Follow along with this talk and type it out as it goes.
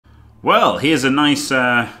Well, here's a nice,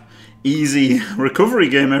 easy recovery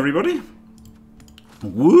game, everybody.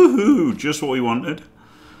 Woohoo! Just what we wanted.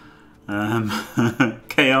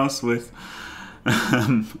 Chaos with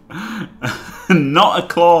not a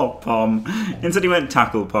claw pom. Instead he went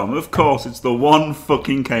tackle pom. Of course, it's the one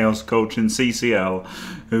fucking chaos coach in CCL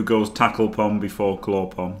who goes tackle pom before claw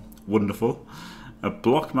pom. Wonderful. A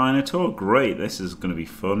block minotaur. Great, this is going to be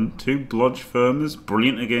fun. 2 blodge firmers.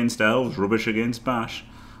 Brilliant against elves. Rubbish against bash.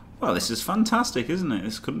 Well, this is fantastic, isn't it?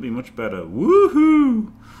 This couldn't be much better.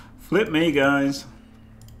 Woohoo! Flip me, guys.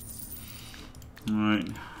 Alright.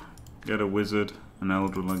 Get a wizard. An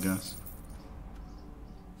eldril, I guess.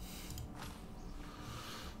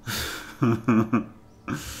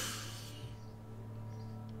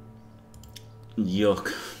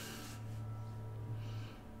 Yuck.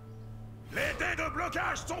 Les dés de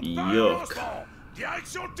blocage sont pas en lancement.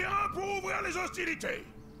 Direction de terrain pour ouvrir les hostilités.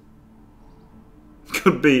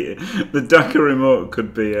 Could be the Dakar remote.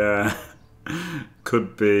 Could be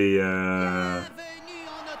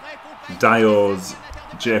Dio's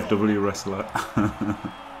JFW wrestler.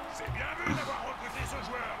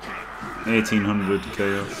 1800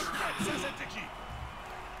 chaos.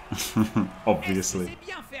 Obviously.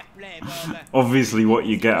 Obviously what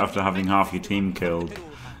you get after having half your team killed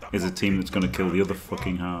is a team that's going to kill the other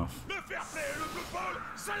fucking half.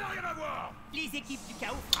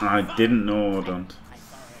 I didn't know, I don't.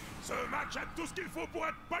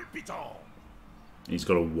 He's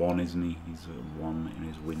got a 1, isn't he? He's a 1 in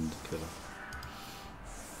his wind killer.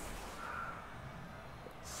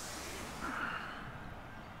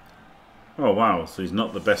 Oh wow, so he's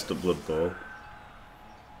not the best at Blood Bowl.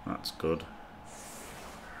 That's good.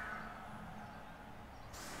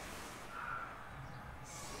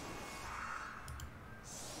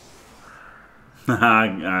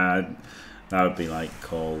 That would be like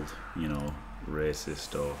called, you know,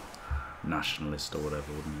 racist or nationalist or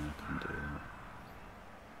whatever, wouldn't it? I couldn't do that.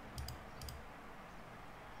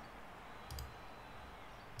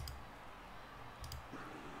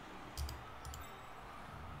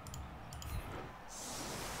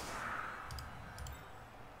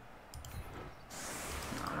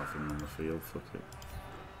 Nothing on the field, fuck it.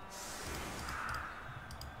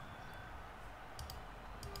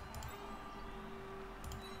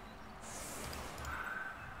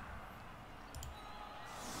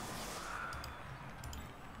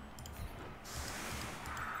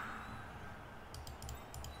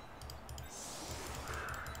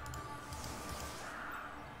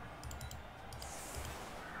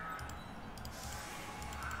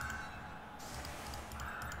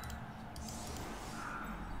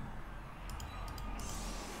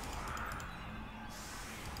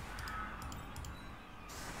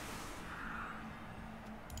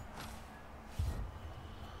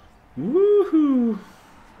 Woohoo!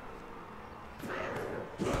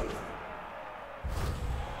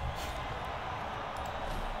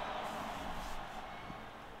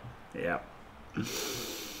 Yep.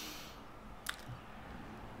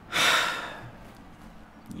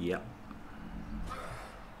 Yep.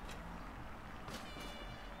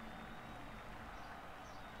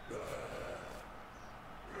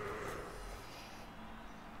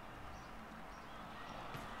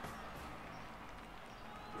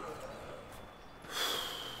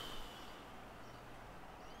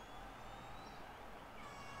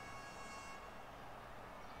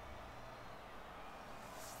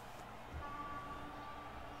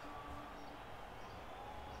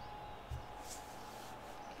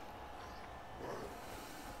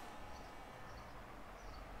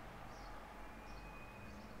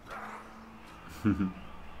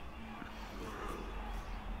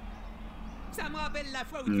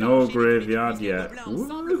 No graveyard yet.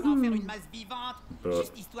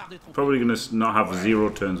 But probably going to not have 0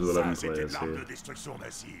 turns with 11 players here.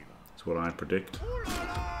 That's what I predict.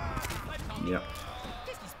 Yep.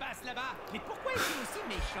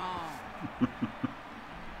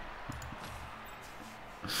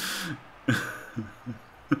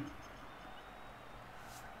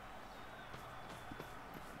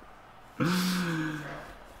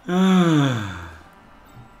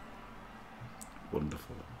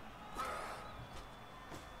 Wonderful.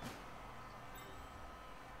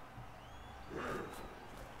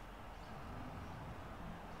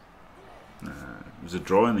 It was a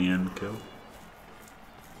draw in the end, kill.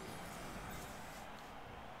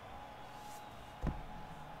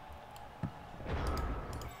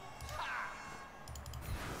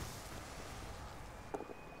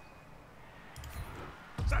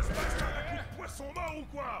 Ça se passe là, la coupe poisson mort ou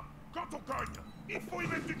quoi? Quand on cogne, il faut y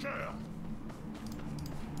mettre du cœur.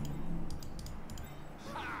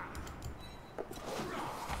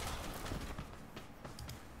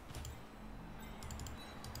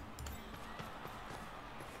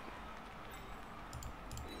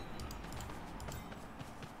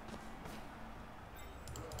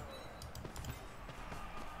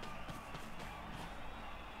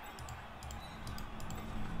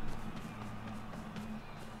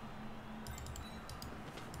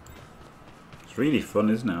 It's really fun,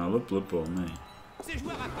 isn't it? I love Blood Bowl, mate. Ce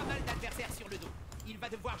joueur a pas mal d'adversaires sur le dos. Il va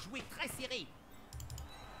devoir jouer très serré.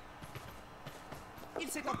 Il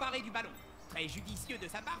s'est emparé du ballon. Très judicieux de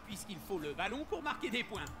sa part puisqu'il faut le ballon pour marquer des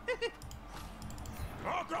points.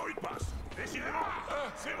 Encore une passe. Décidément,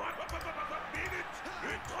 c'est vrai. Minute.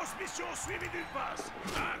 Une transmission suivie d'une passe.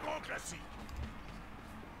 Un grand classique.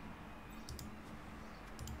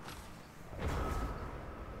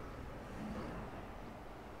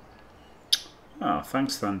 Oh,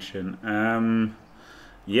 thanks, Thanshin.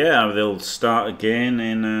 Yeah, they'll start again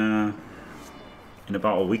in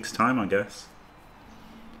about a week's time, I guess.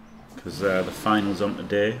 Because the final's on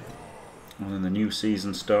today, and then the new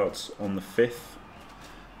season starts on the 5th.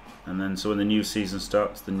 And then, so when the new season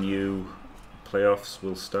starts, the new playoffs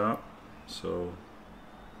will start. So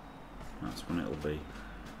that's when it'll be.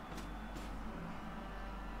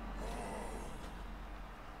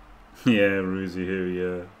 Yeah, Ruzy who,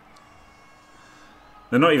 yeah.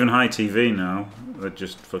 They're not even high TV now. They're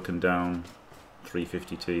just fucking down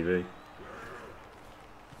 350 TV.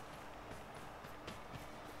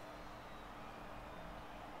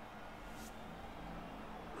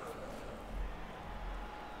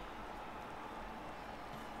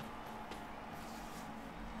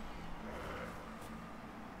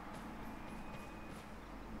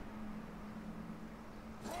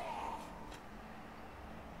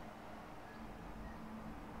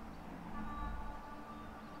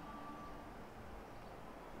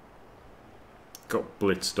 Got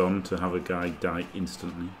blitzed on to have a guy die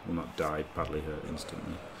instantly. Well, not die, badly hurt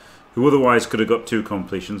instantly. Who otherwise could have got 2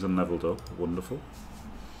 completions and leveled up. Wonderful.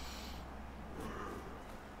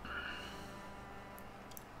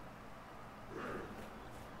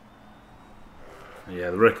 Yeah,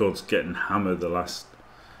 the record's getting hammered the last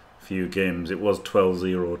few games. It was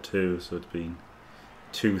 12-0-2, so it's been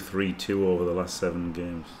 2-3-2 over the last 7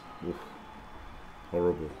 games. Oof.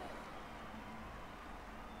 Horrible.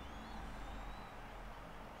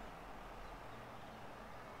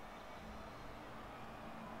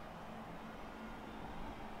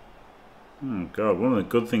 Oh god, one of the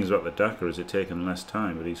good things about the Dakar is it taking less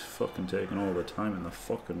time, but he's fucking taking all the time in the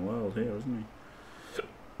fucking world here, isn't he?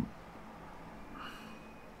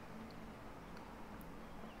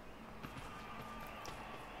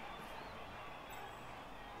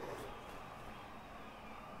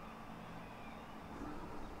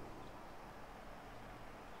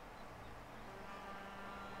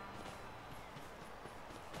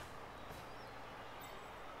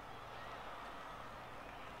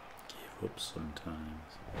 Up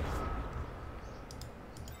sometimes.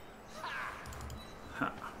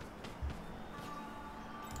 Ha.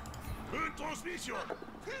 Une transmission.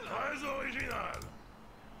 Très originale.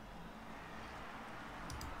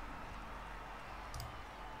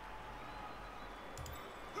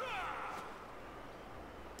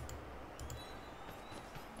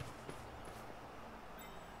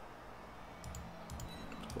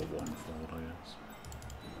 Or one forward, I guess.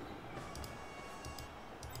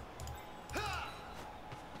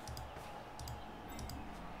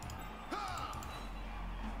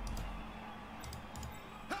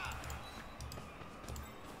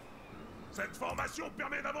 Cette formation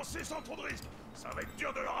permet d'avancer sans trop de risques. Ça va être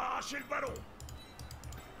dur de leur arracher le ballon.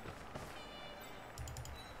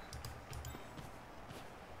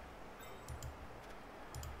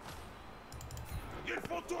 Ils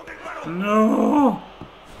font tourner le ballon. No!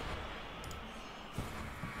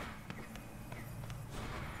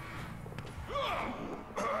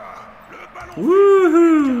 Le ballon.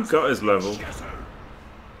 Woohoo! Got his level.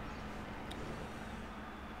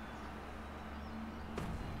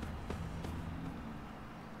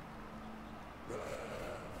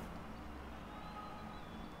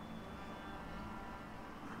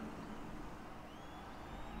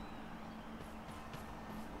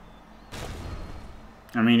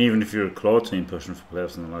 I mean, even if you're a claw team pushing for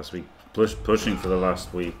playoffs in the last week, pushing for the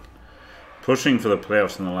last week, pushing for the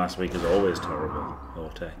playoffs in the last week is always terrible,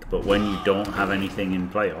 Ortec. But when you don't have anything in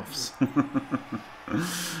playoffs,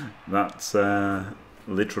 that's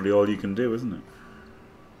literally all you can do, isn't it?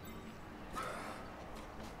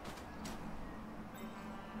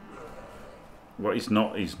 Well, he's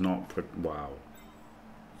not. Wow.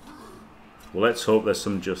 Well, let's hope there's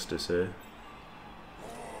some justice here.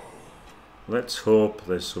 Let's hope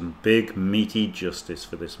there's some big, meaty justice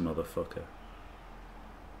for this motherfucker.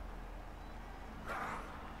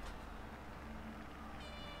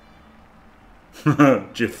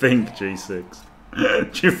 Do you think, G6?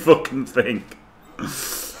 Do you fucking think?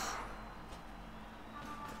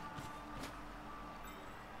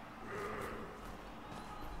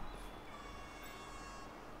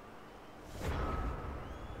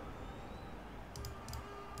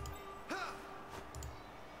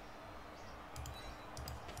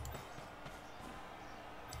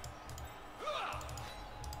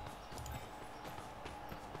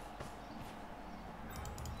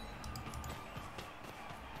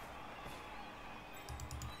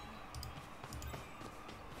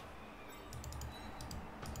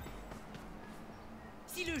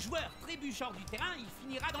 Si le joueur trébuche hors du terrain, il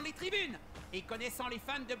finira dans les tribunes. Et connaissant les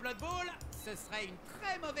fans de Blood Bowl, ce serait une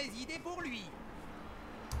très mauvaise idée pour lui.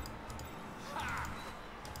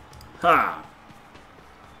 Ha!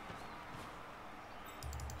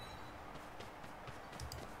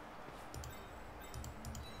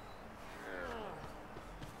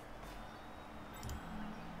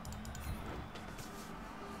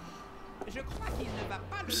 Je crois qu'il ne va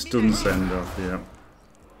pas le Stun ménager. send off, yeah.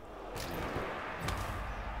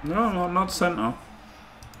 No, not sent off.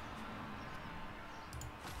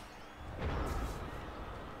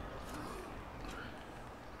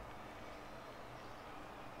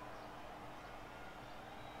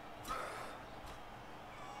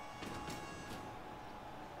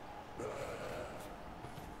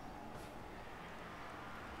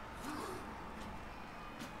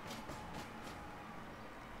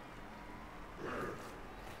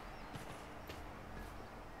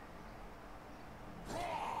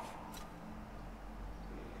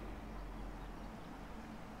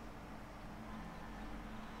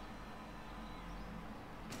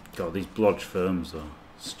 God, these blodge firms are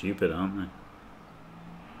stupid, aren't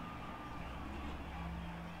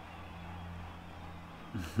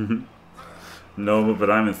they? No,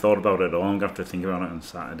 but I haven't thought about it at all. I'm going to have to think about it on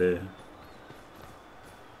Saturday.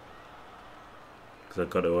 Because I've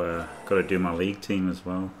got to do my league team as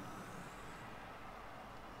well.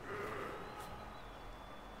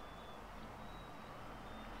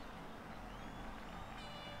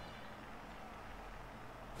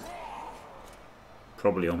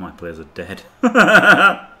 Probably all my players are dead. L'union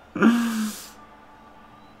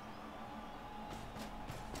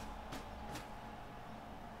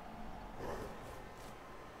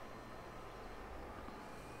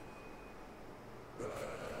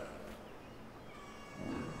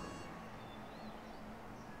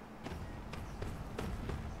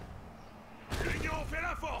fait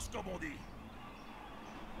la force, comme on dit.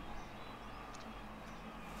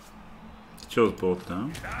 Chose both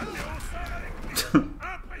down. Là, t'es au sol avec lui.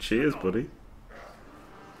 Cheers, buddy.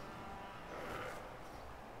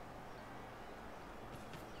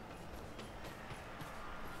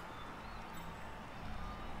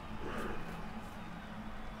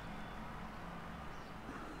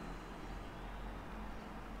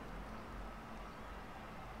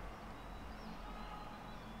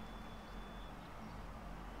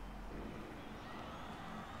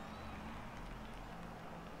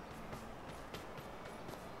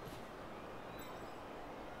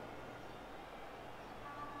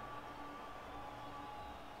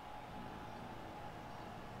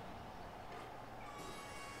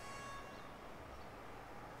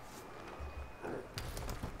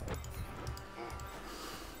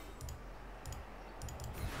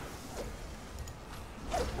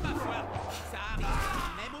 Ma foi, ça arrive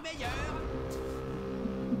même au meilleur.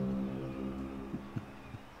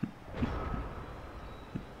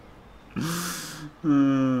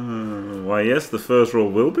 Why, yes, the first roll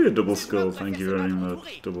will be a double skull. Thank you very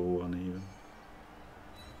much. Double one, even.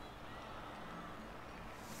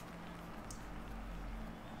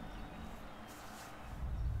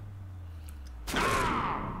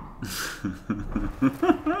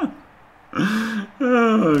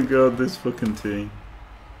 Oh god, this fucking team.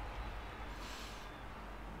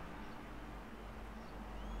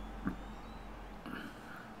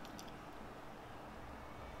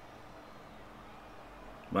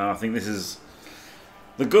 Well, I think this is...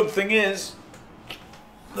 The good thing is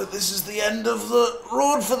that this is the end of the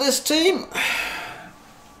road for this team.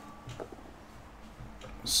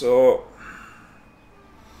 So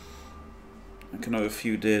I can have a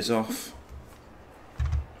few days off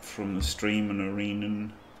from the stream and arena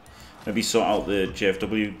and maybe sort out the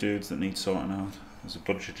JFW dudes that need sorting out. There's a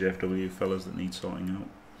bunch of JFW fellas that need sorting out.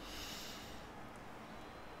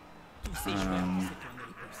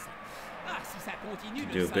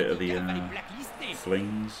 Do a bit of the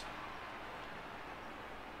flings.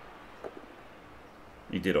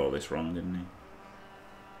 He did all this wrong, didn't he?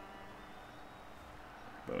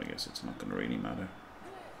 But I guess it's not going to really matter.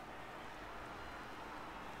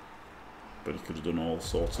 But he could have done all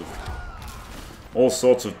sorts of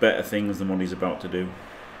better things than what he's about to do.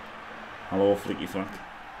 Hello, Flicky Flack.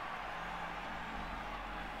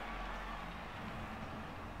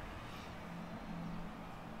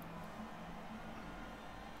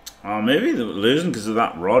 Oh, maybe they're losing because of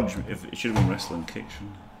that Rog. If it should have been Wrestling Kick,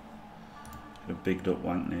 shouldn't it? Should have bigged up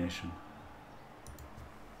Wank Nation.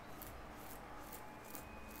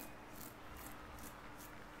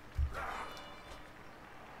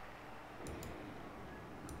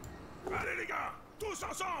 Allez les gars, tous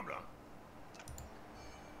ensemble.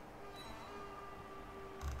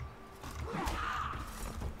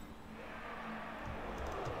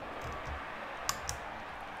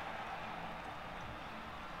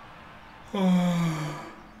 Même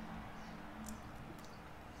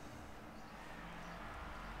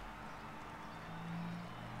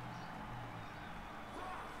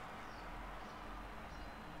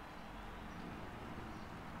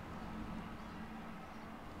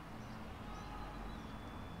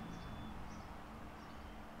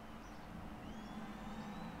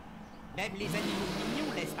les animaux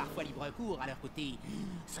mignons laissent parfois libre cours à leur côté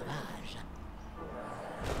sauvage.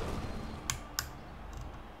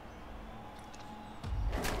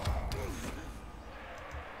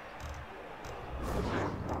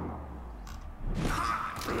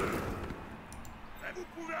 Vous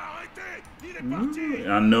pouvez arrêter. Il est parti.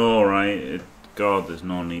 I know, right? God, there's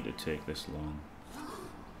no need to take this long.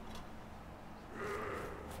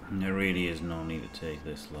 There really is no need to take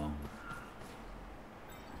this long.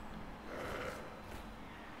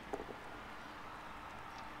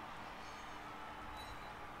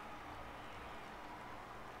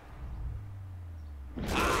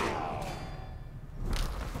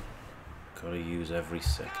 Gotta use every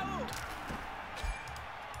second.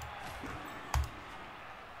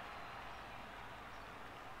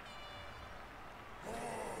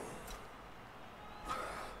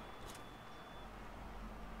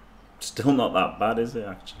 Still not that bad, is it,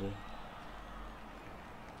 actually?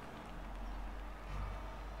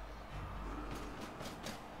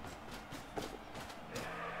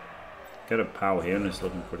 Get a power here and it's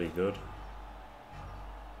looking pretty good.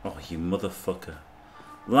 Oh, you motherfucker.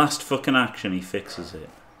 Last fucking action, he fixes it.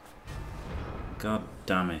 God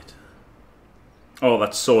damn it. Oh,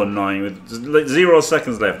 that's so annoying. With 0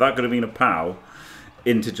 seconds left, that could have been a POW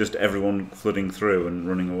into just everyone flooding through and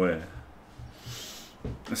running away.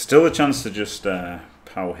 There's still a chance to just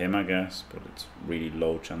POW him, I guess, but it's really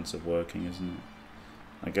low chance of working, isn't it?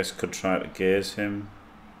 I guess could try to gaze him.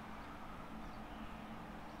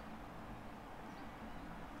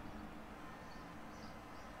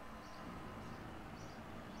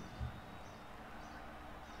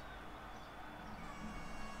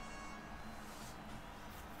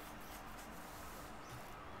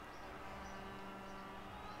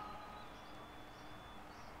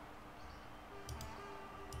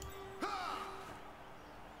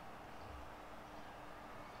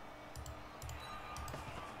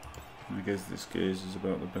 I guess this gaze is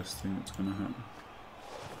about the best thing that's going to happen.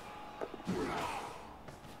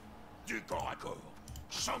 Du corps à corps.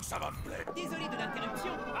 Je sens que ça va me plaire. Désolé de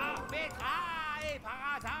l'interruption. Arbitrage et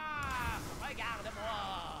par hasard.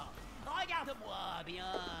 Regarde-moi. Regarde-moi bien.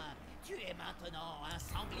 Tu es maintenant un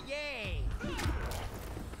sanglier.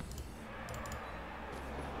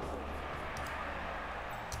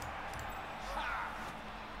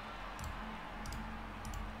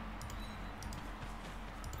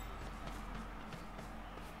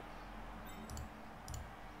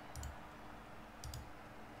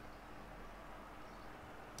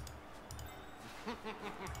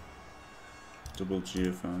 Double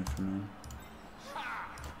GFI for now.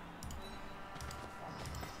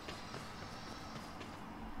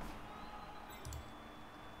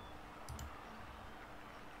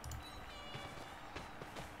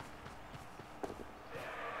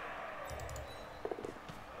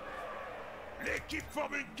 L'équipe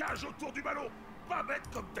forme une cage autour du ballon. Pas bête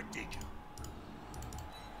comme tactique.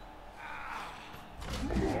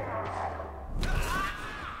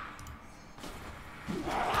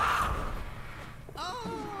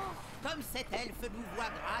 Comme cet elfe nous voit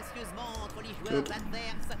gracieusement entre les joueurs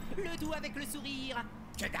adverses, le tout avec le sourire.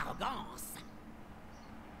 Que d'arrogance!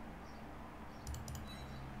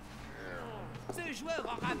 Ce joueur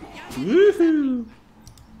aura bien... Woohoo!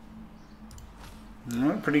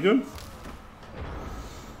 Alright, pretty good.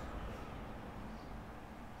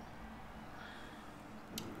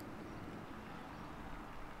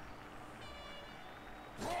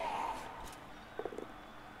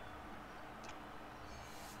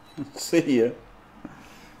 See ya.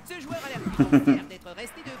 Ce joueur a l'air plutôt fier d'être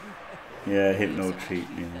resté debout. Yeah, hit no cheat.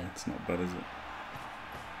 Yeah, it's not bad, is it?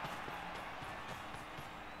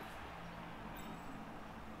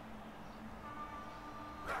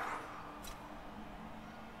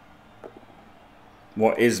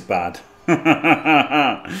 What is bad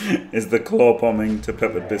is the claw bombing to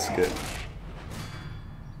Peppered Biscuit.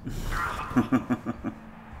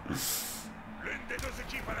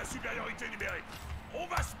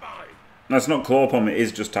 That's not claw palm, it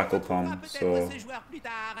is just tackle palm, so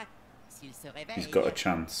he's got a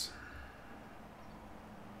chance.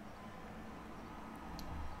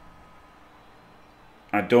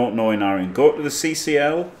 I don't know in Arian. Go to the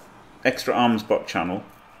CCL Extra Arms Bot channel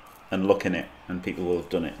and look in it, and people will have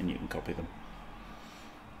done it and you can copy them.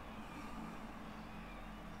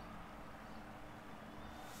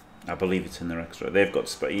 I believe it's in their extra. They've got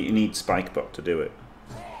you need Spikebot to do it.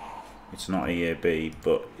 It's not EAB,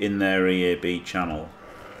 but in their EAB channel,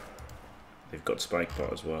 they've got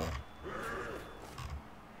Spikebot as well.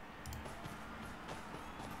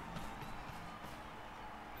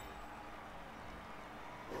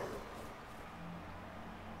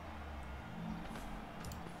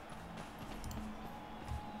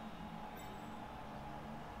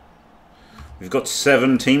 We've got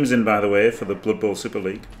 7 teams in, by the way, for the Blood Bowl Super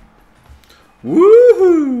League.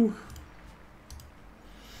 Woohoo!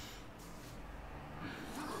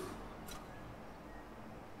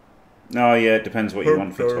 Oh yeah, it depends what you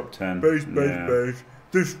want for top 10. Base.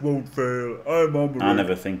 This won't fail. I'm on the I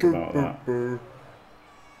never think about that.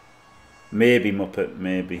 Maybe Muppet,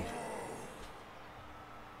 maybe.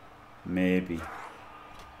 Maybe.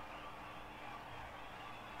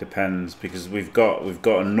 Depends, because we've got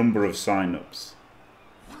a number of sign-ups.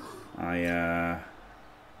 Because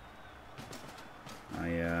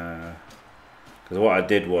what I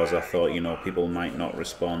did was I thought, you know, people might not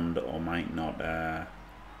respond or might not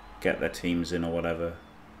get their teams in or whatever.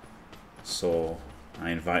 So I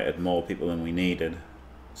invited more people than we needed,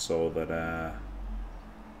 so that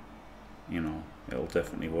you know, it'll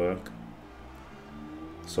definitely work.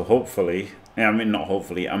 So hopefully, yeah, I mean not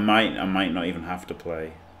hopefully, I might not even have to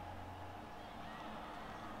play.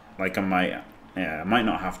 Like I might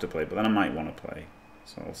not have to play, but then I might want to play.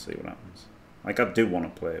 So I'll see what happens. Like I do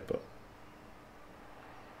want to play, but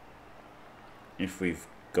if we've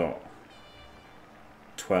got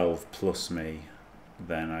 12 plus me,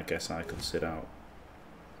 then I guess I could sit out.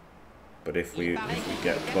 But if we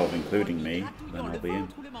get 12 including me, then I'll be in.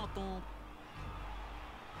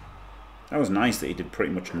 That was nice that he did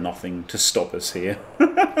pretty much nothing to stop us here.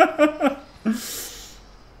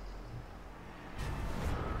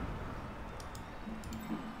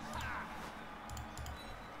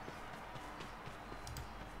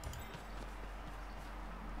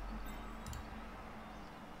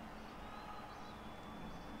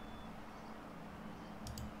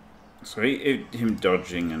 So him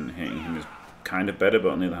dodging and hitting him is kind of better, but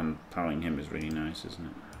on the other hand, parrying him is really nice, isn't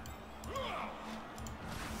it?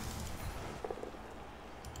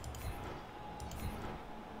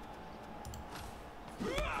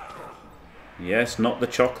 Yes, not the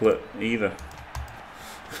chocolate either.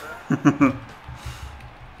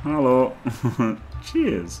 Hello.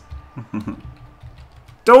 Cheers.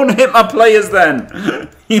 Don't hit my players then,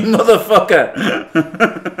 you motherfucker.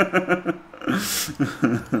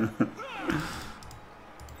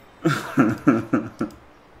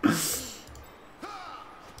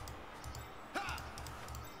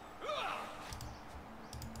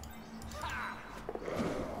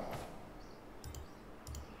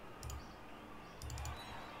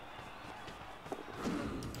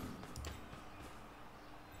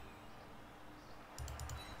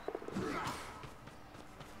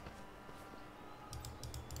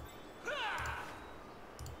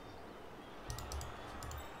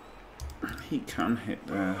 He can hit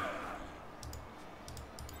there.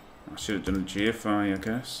 I should have done a GFI, I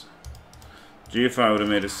guess. GFI would have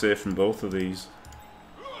made us safe from both of these.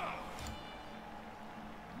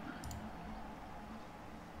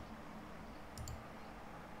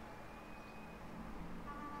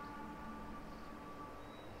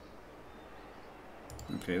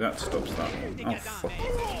 Okay, that stops that one. Oh, fuck.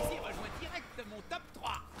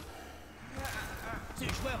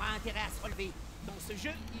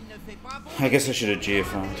 I guess I should have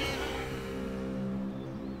GFI'd.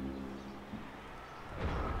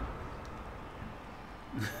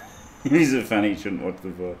 He's a fan, he shouldn't watch the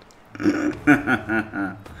VOD.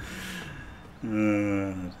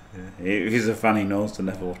 If he's a fan, he knows to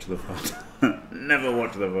never watch the VOD. Never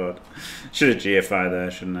watch the VOD. Should have GFI'd there,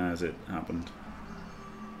 shouldn't I, as it happened.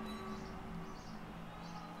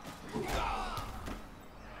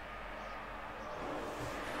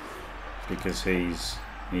 Because he's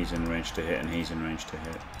in range to hit and he's in range to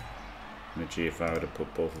hit. And the GFI would have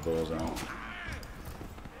put both of those out.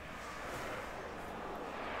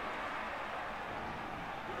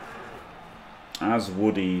 As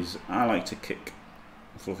Woody's, I like to kick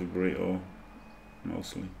Fluffy Burrito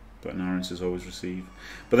mostly, but Narian is always receive.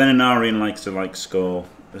 But then Narian likes to score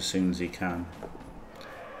as soon as he can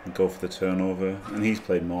and go for the turnover. And he's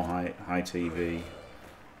played more high TV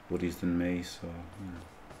Woody's than me, so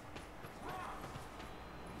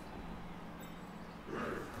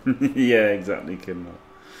yeah, exactly, Kindle.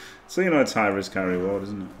 So, you know, it's high risk, high reward,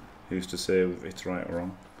 isn't it? Who's to say if it's right or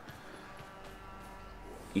wrong?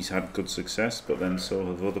 He's had good success, but then so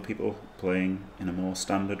have other people playing in a more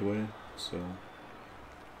standard way. So,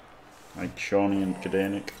 like Shawnee and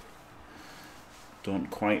Kadenik. don't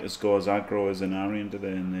quite score as aggro as an Arian, do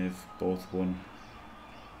they? And they've both won.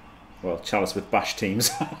 Well, Chalice with bash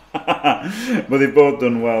teams. But they've both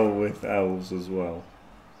done well with Elves as well.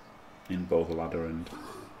 In both ladder and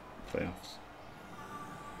playoffs.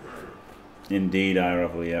 Indeed,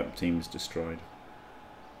 Iravel, yep, team is destroyed.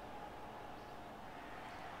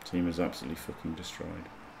 Team is absolutely fucking destroyed.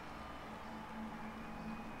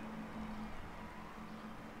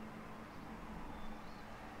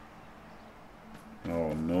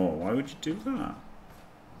 Oh no, why would you do that?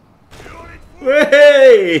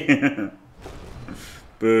 Hey!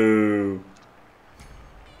 Boo.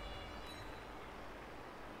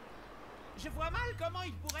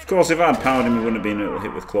 Of course, if I had powered him, he wouldn't have been able to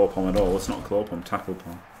hit with Claw Palm at all. It's not Claw Palm, Tackle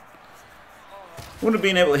Palm. Wouldn't have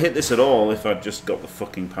been able to hit this at all if I'd just got the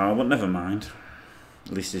fucking power, but never mind.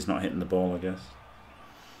 At least he's not hitting the ball, I guess.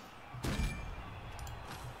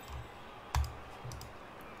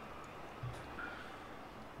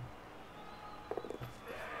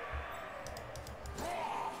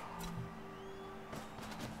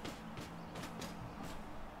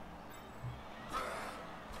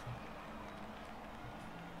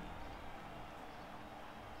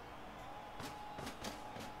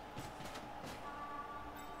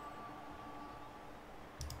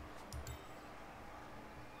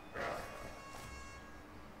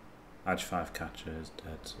 Edge 5 catcher is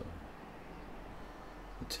dead, so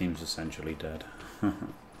the team's essentially dead. We'll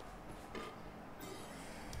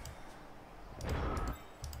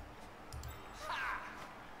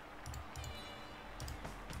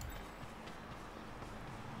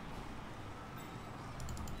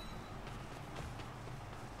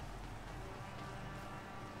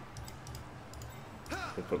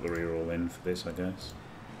put the reroll in for this, I guess.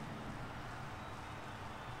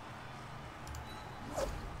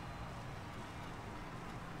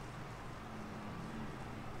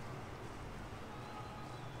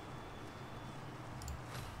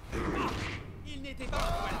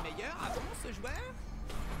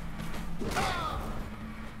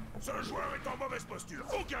 Ce joueur est en mauvaise posture,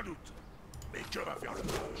 aucun doute. Mais que va faire le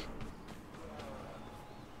match?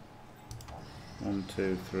 1,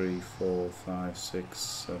 2, 3, 4, 5, 6,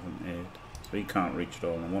 7, 8. So he can't reach it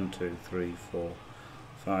all. 1, 2, 3, 4,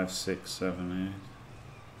 5, 6, 7,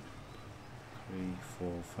 8. 3,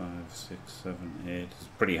 4, 5, 6, 7, 8. It's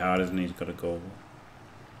pretty hard, isn't he? He's got to go.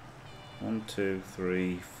 1, 2,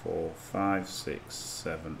 3, 4, 5, 6,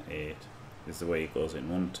 7, 8. This is the way he goes in.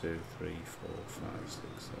 1, 2, 3, 4, 5, 6,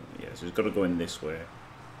 7. Yeah, so he's got to go in this way.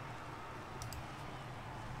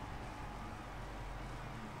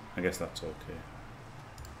 I guess that's okay.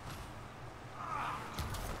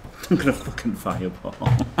 I'm gonna fucking fireball.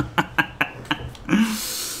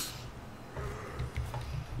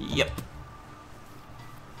 Yep.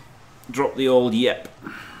 Drop the old yep.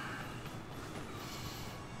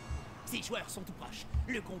 Ces joueurs sont tout proches.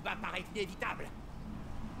 Le combat paraît inévitable.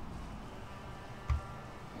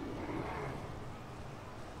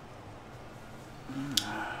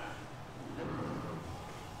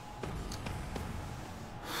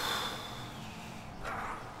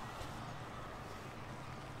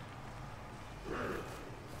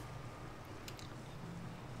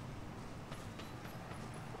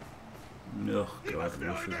 Oh god,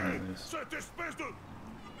 this is like this. Cette espèce de...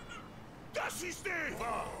 d'assister.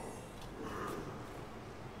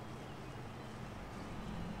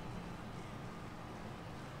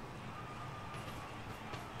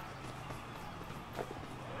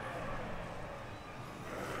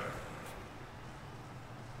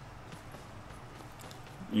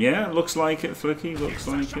 Yeah, looks like it, Flicky, looks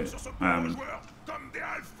like it.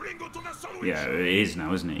 Yeah, it is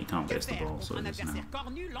now, isn't it? He can't base the ball, so it is now.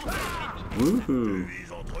 Woohoo!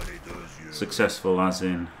 Successful as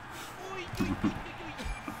in...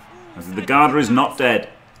 The Garda is not dead.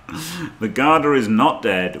 The Garda is not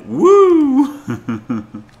dead. Woo!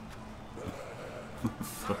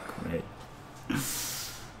 Fuck me.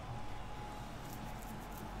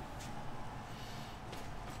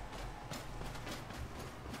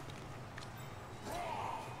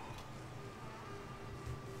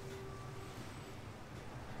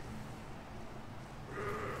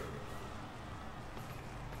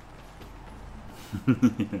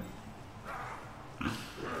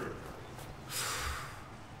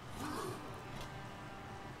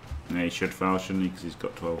 Yeah, he should foul, shouldn't he? Because he's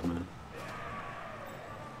got 12 men.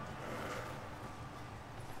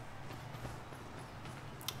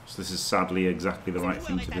 So this is sadly exactly the right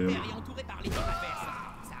thing to do.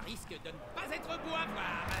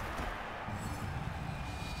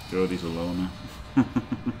 Jody's a loner.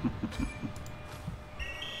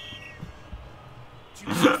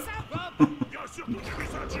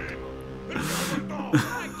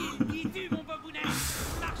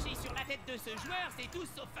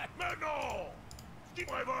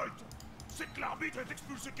 l'arbitre ait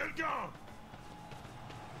expulsé quelqu'un.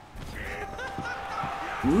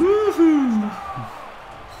 Woohoo!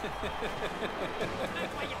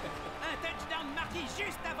 Incroyable. Un touchdown marqué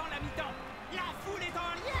juste avant la mi-temps. La foule est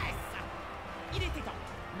en liesse. Il était temps.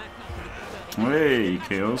 Maintenant que le compteur est Hey, le match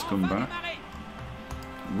peut Chaos come enfin back. démarrer.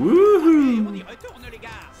 Et Woohoo! on y retourne les gars.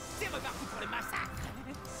 C'est reparti pour le massacre.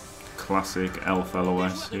 Classic Elf Des LOS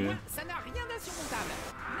joueurs de here. moins, ça n'a rien d'insurmontable.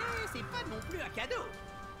 Mais c'est pas non plus un cadeau.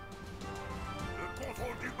 Le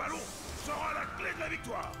contrôle du ballon sera la clé de la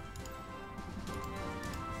victoire.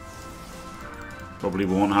 Probably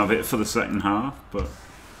won't have it for the second half, but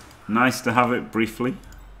nice to have it briefly.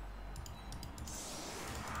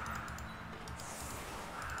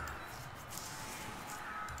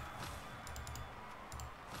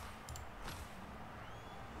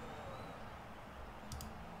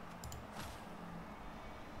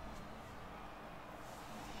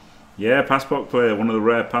 Yeah, pass block player, one of the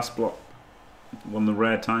rare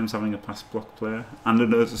times having a pass block player and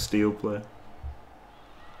a steel player.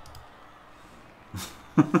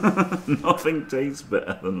 Nothing tastes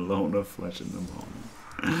better than loner flesh in the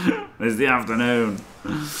morning. It's the afternoon.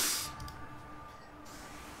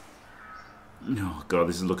 Oh god,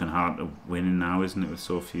 this is looking hard to win now, isn't it, with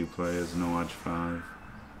so few players, no edge 5.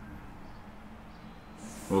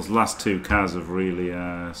 Those last two cars have really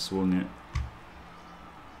swung it.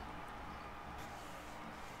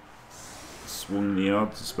 Swung the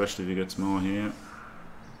odds, especially if he gets more here.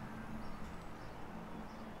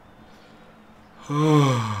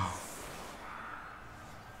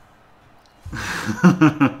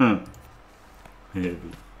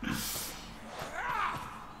 Heavy.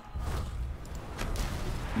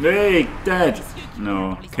 Hey, dead.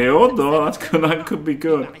 No, KO'd though. That's good. That could be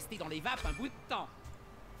good.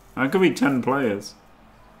 That could be 10 players.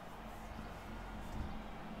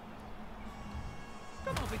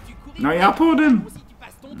 No, you outpowered him.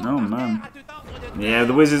 No man. Yeah,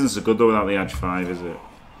 the Wiz isn't so good though without the edge 5, is it?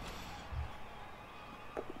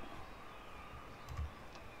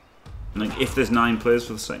 Like, if there's 9 players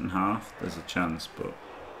for the second half, there's a chance, but...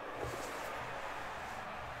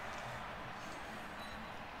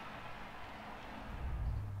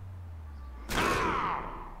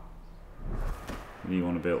 You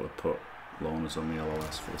want to be able to put loners on the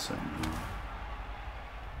LOS for the second half.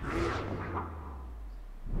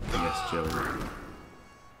 Yes, Joey.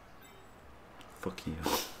 Fuck you.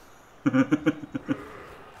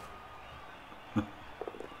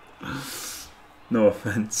 No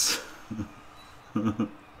offense. But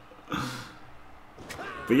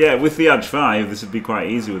yeah, with the edge 5, this would be quite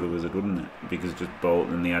easy with a wizard, wouldn't it? Because just bolt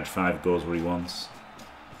and the edge 5 goes where he wants.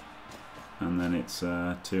 And then it's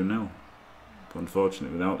 2-0. But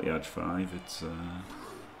unfortunately, without the edge 5, it's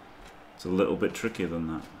a little bit trickier than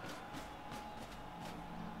that.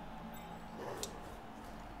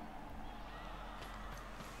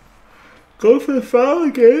 Go for the foul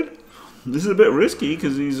again. This is a bit risky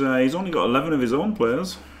because he's only got 11 of his own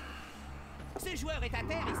players. Ce joueur est à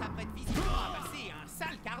terre et s'apprête visiblement à passer un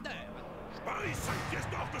sale quart d'heure. Je parie 5 pièces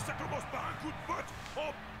d'or que ça commence par un coup de botte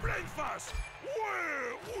en pleine face.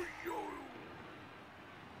 Ouais, oui,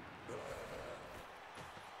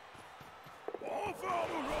 en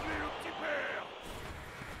forme aujourd'hui, le petit père.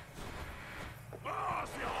 Ah,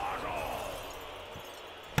 c'est rageant.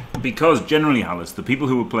 Because generally, Alice, the people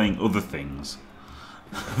who were playing other things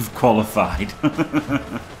have qualified.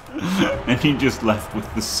 And you're just left with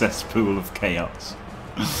the cesspool of chaos.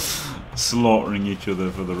 Slaughtering each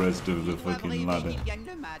other for the rest of the fucking ladder.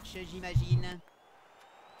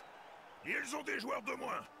 Ils ont des joueurs de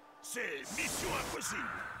moins. C'est mission impossible.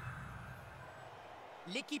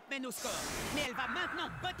 L'équipe mène au score, mais elle va maintenant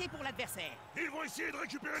botter pour l'adversaire. Ils vont essayer de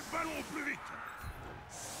récupérer le ballon au plus vite.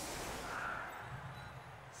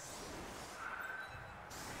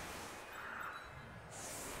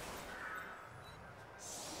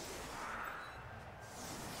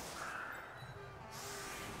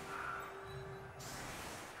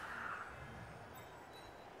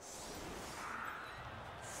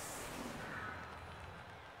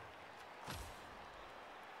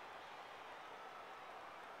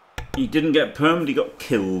 He didn't get permed, he got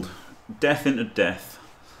killed. Death into death.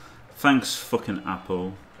 Thanks fucking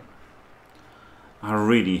Apple. I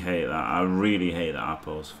really hate that. I really hate that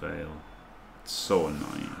Apple's fail. It's so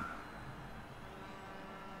annoying.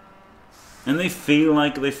 And they feel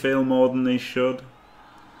like they fail more than they should.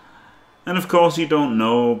 And of course you don't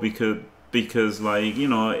know because like, you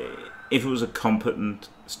know, if it was a competent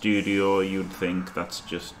studio you'd think that's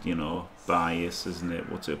just, you know, bias, isn't it?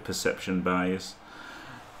 What's it? Perception bias.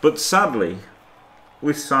 But sadly,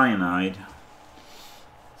 with Cyanide,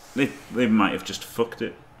 they might have just fucked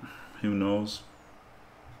it. Who knows?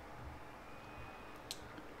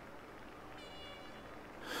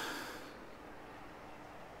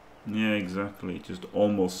 Yeah, exactly. It just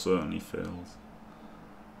almost certainly fails.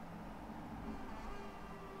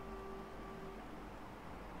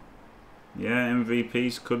 Yeah,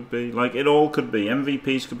 MVPs could be. Like, it all could be.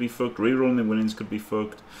 MVPs could be fucked. Rerolling the winnings could be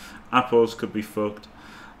fucked. Appos could be fucked.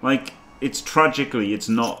 Like, it's tragically, it's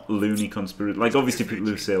not loony conspiracy. Like, obviously people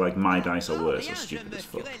who say, like, my dice are worse are stupid as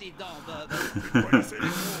fuck.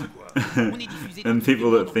 And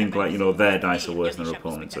people that think, like, you know, their dice are worse than their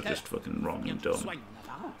opponents are just fucking wrong and dumb.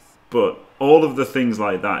 But all of the things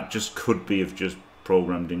like that just could be have just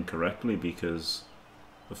programmed incorrectly because,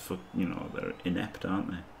 you know, they're inept,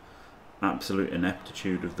 aren't they? Absolute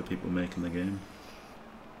ineptitude of the people making the game.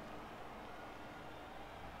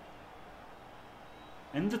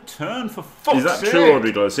 End the turn, for fuck's sake! Is that true,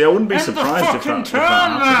 Audrey Doyle? See, I wouldn't be surprised if that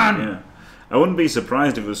happened. Yeah. I wouldn't be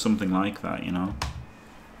surprised if it was something like that, you know?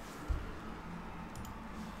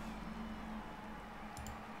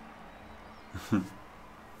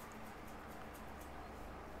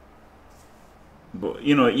 But,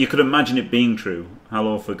 you know, you could imagine it being true.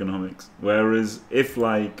 Hello, Fugonomics. Whereas, if,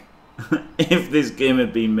 like, if this game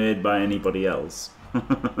had been made by anybody else,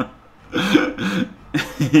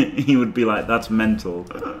 he would be like, that's mental.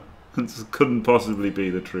 This couldn't possibly be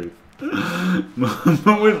the truth.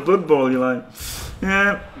 But with Blood Bowl, you're like,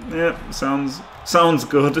 yeah, sounds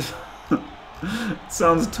good.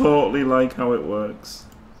 Sounds totally like how it works.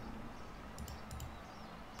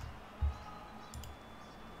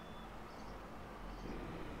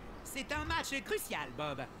 C'est un match crucial,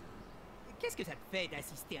 Bob. Qu'est-ce que ça te fait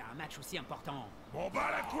d'assister à un match aussi important? Bon bah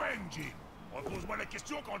la couenne, Jim. Repose-moi la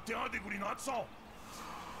question quand le terrain dégoulinera de sang.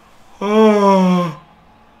 Oh.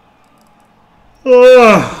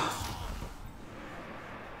 Oh.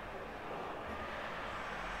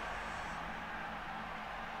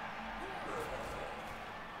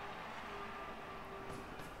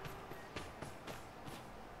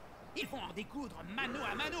 Il faut en découdre mano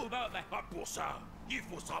à mano, Bob. Pas pour ça. Il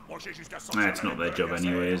faut se rapprocher jusqu'à Nah, it's not their job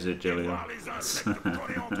anyway, is it, Jelly?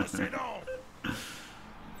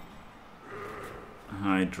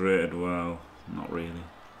 Hydrated, well, not really.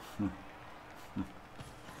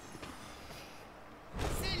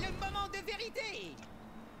 C'est le moment de vérité.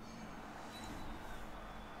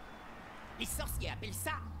 Les sorciers appellent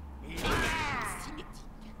ça l'énergie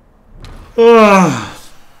cinétique. Oh.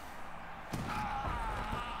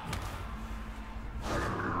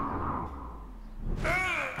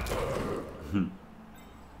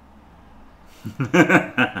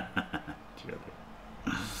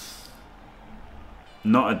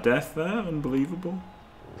 Not a death there? Unbelievable.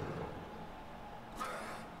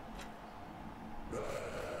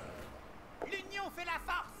 L'union fait la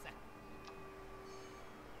force.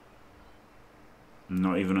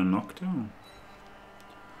 Not even a knockdown.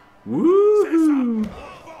 Woo!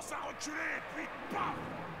 Force à reculer, puis paf!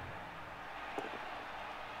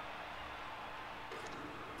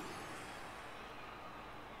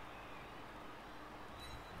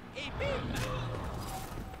 Et bim!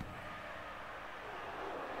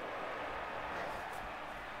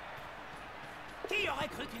 Qui aurait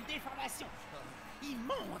cru qu'une déformation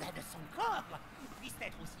immonde de son corps puisse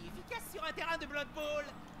être aussi efficace sur un terrain de Blood Bowl?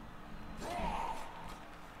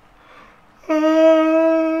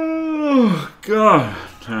 Oh, God.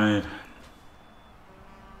 Right.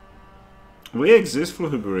 We exist for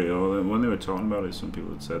Higurio. When they were talking about it, some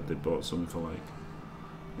people had said they bought some for like...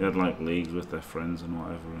 They had like leagues with their friends and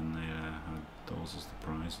whatever, and they had those as the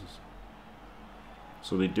prizes.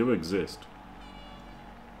 So they do exist.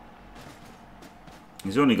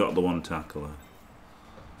 He's only got the one tackler.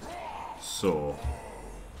 So...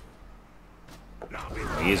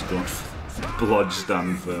 He is going for Blodge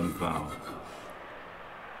Stand Firm Power.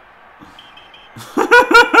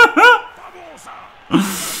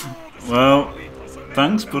 Well,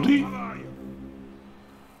 thanks, buddy.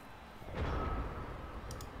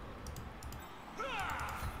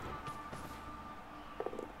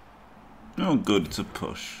 Oh, good, it's a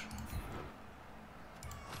push.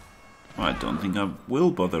 Well, I don't think I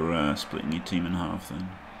will bother splitting your team in half then.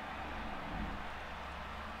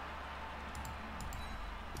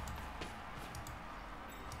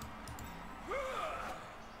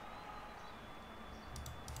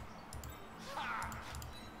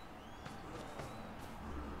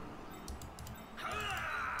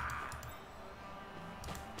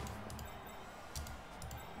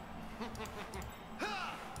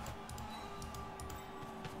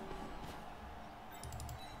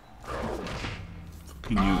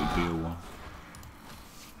 Fucking knew it would be a one.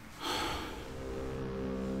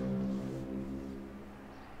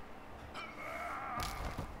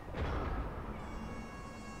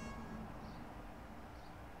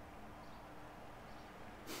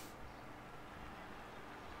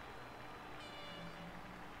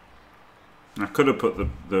 I could have put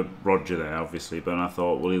the Roger there, obviously, but I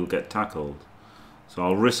thought, well, he'll get tackled. So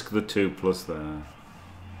I'll risk the 2+ there.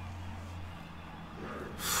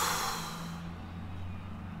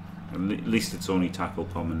 At least it's only tackle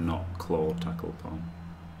pom and not claw tackle pom.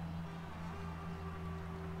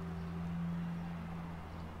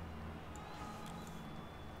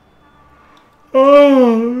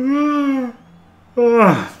 Oh,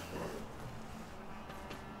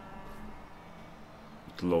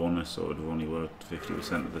 Lorna, so it would have only worked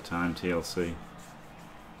 50% of the time, TLC.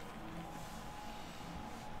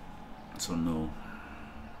 So no.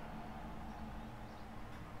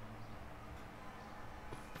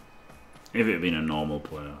 If it had been a normal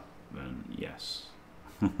player, then yes.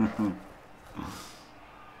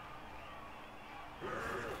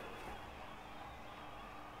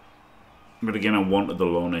 But again, I wanted the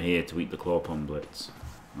loner here to eat the claw pom blitz.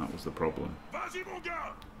 That was the problem.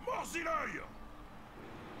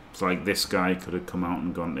 It's like this guy could have come out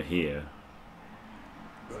and gone to here.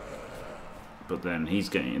 But then he's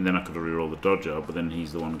getting, and then I could have rerolled the dodge out, but then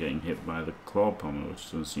he's the one getting hit by the claw pom,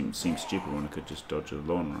 which doesn't seem stupid when I could just dodge the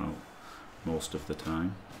loner out most of the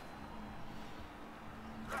time.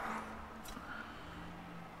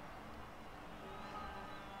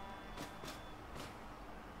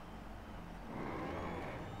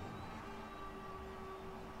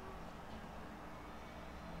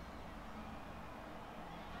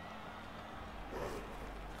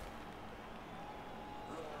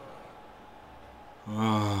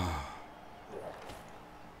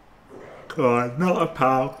 God, not a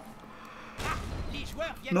pal.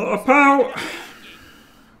 Not a pal.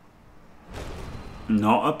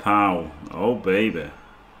 Not a pal. Oh, baby.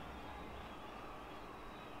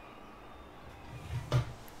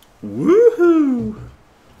 Woohoo!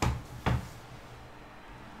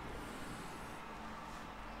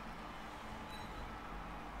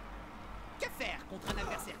 Que faire contre un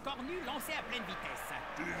adversaire cornu lancé à pleine vitesse?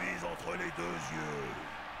 Tu vises entre les 2 yeux.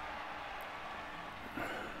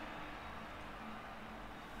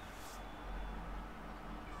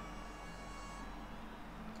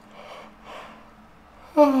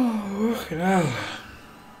 Oh, fucking hell.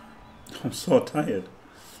 I'm so tired.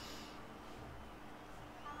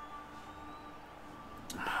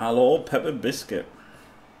 Hello, Pepper Biscuit.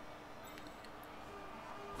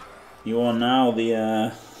 You are now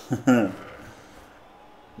the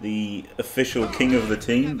the official king of the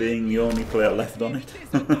team, being the only player left on it.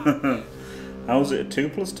 How's it a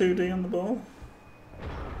 2+2D on the ball?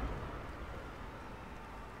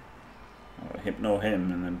 Or hypno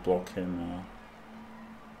him and then block him, or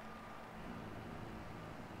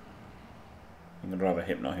I'm gonna rather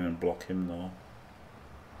hypno him and block him though.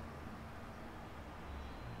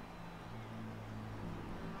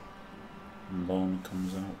 And Lorne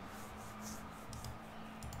comes out.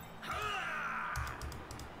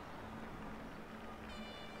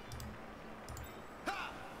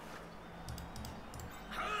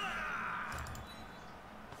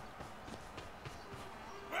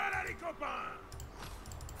 Voilà les copains.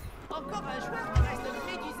 Encore un joueur qui reste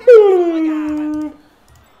médusé dans son regard.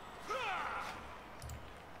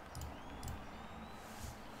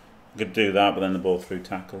 Could do that, but then the ball through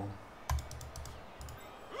tackle.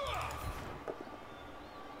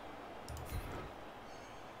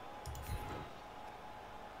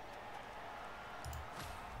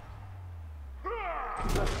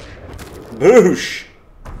 Boosh!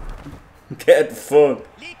 Get fucked.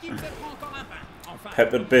 L'équipe se prend encore un pain. Enfin,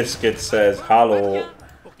 Peppered Biscuit says hello.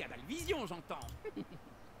 pour Cabal Vision, j'entends.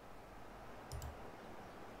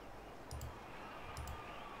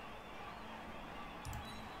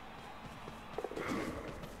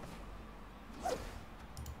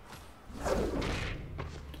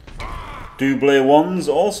 Double ones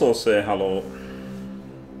also say hello.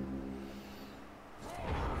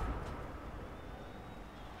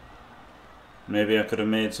 Maybe I could have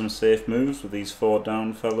made some safe moves with these 4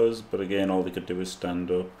 down fellas, but again, all they could do is stand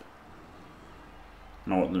up.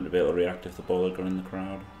 And I want them to be able to react if the ball had gone in the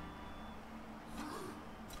crowd.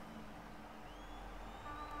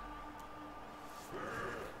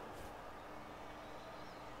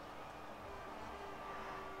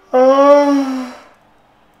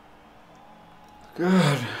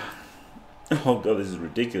 God. Oh god, this is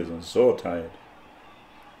ridiculous. I'm so tired.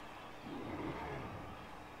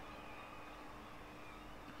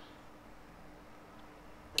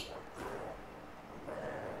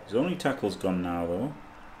 His only tackle's gone now though.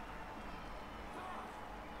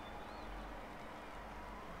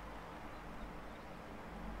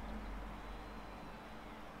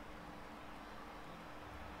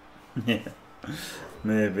 Yeah,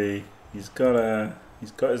 maybe. He's got a...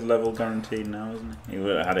 He's got his level guaranteed now, isn't he? He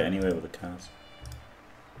would have had it anyway with the cars.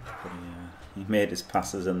 But he made his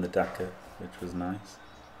passes in the Dakar, which was nice.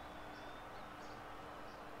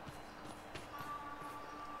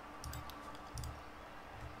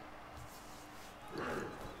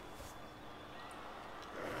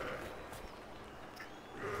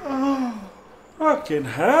 Fucking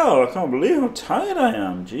hell, I can't believe how tired I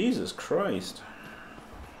am. Jesus Christ.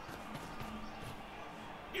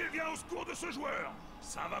 Il vient au secours de ce joueur.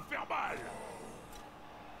 Ça va faire mal.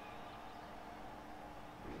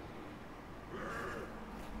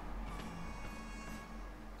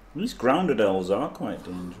 These grounded elves are quite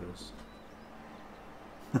dangerous.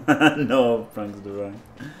 No, Frank's right.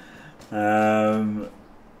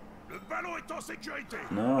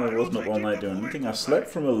 No, I wasn't up all night doing anything. I slept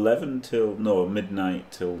from 11 till, no,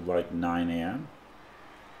 midnight till like 9 AM.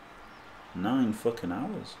 9 fucking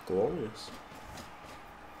hours. Glorious.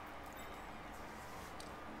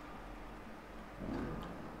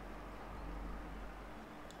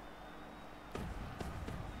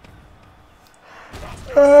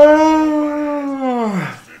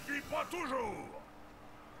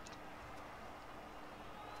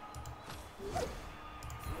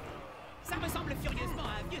 Ça ressemble furieusement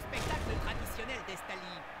à un vieux spectacle traditionnel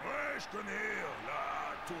d'Estali. Ouais, je connais.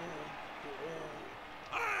 La tour.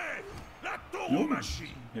 Hey! La tour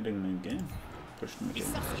machine. Hitting me again. Pushing me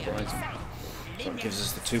again. That gives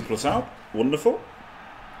us the 2+ out. Wonderful.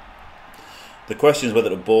 The question is whether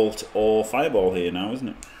to bolt or fireball here now, isn't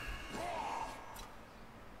it?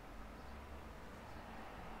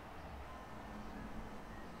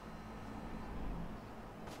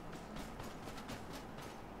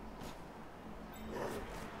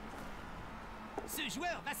 Ce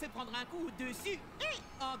joueur va se prendre un coup dessus et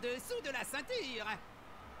en dessous de la ceinture.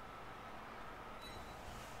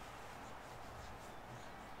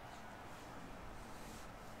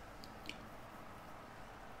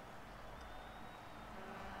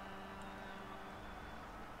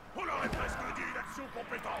 On aurait presque dit une action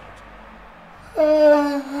compétente.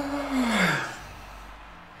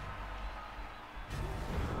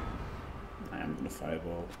 I am going to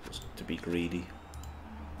fireball just to be greedy.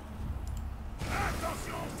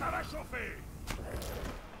 Attention, ça va chauffer.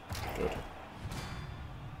 Good.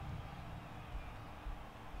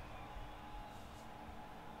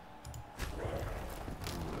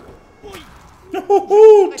 Oui.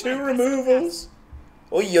 2 removals.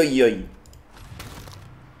 Oi oi oi.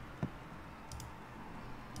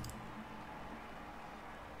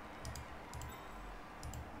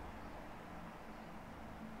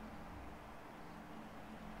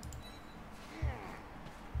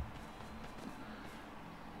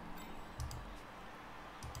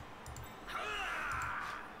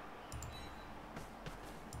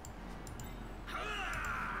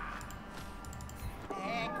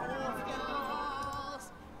 Aie confiance.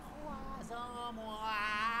 Crois en moi.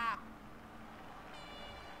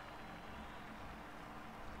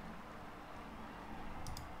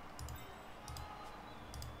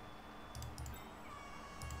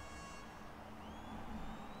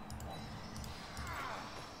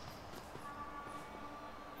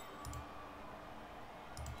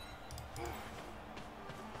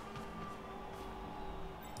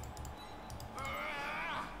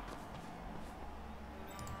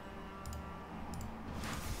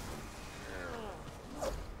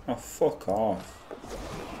 Oh, fuck off.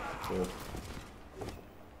 Good.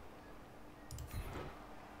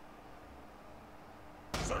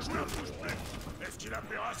 Ce joueur touche plus. Est-ce qu'il a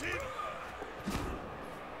fait racine?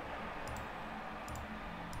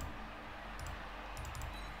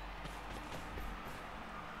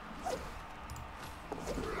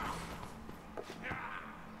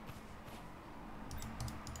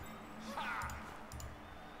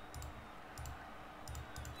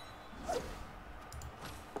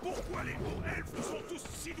 Pourquoi les gros elfes sont tous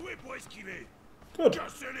si doués pour esquiver? Good.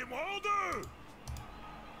 Cassez-les-moi en deux!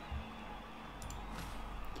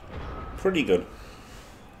 Pretty good.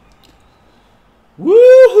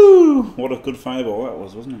 Woohoo! What a good fireball that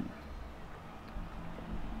was, wasn't it?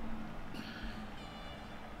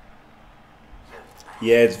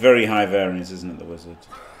 Yeah, it's very high variance, isn't it, the wizard?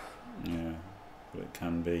 Yeah, but it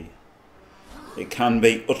can be. It can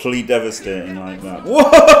be utterly devastating like that.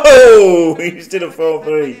 Whoa! He just did a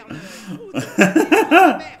 4-3.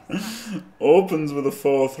 Opens with a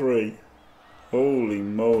 4-3. Holy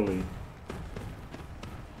moly.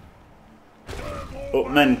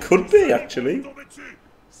 Upmen could be, actually.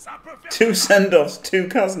 2 send-offs, 2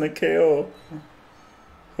 Kaz and a KO.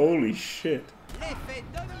 Holy shit. L'effet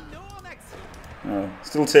domino en action. Oh,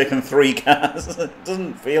 still taking 3 Kaz. It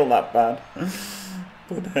doesn't feel that bad.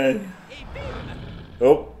 But hey. Et bim!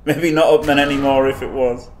 Oh, maybe not up then anymore if it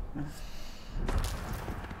was.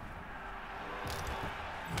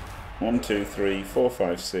 1, 2, 3, 4,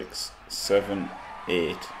 5, 6, 7,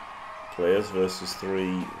 8 players versus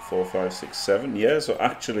 3, 4, 5, 6, 7. Yeah, so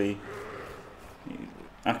actually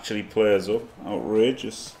players up.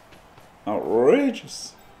 Outrageous.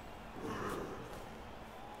 Outrageous.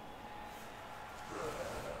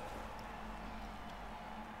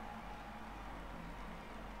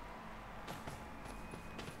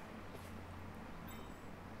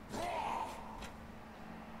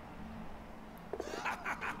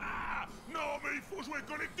 Non, mais il faut jouer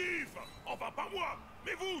collectif. Enfin, pas moi,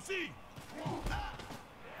 mais vous aussi.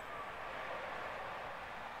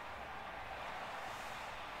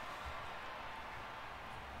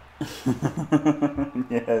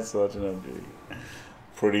 Yeah, Sergeant MD.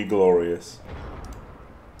 Pretty glorious.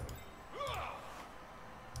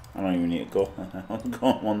 I don't even need to go. I'm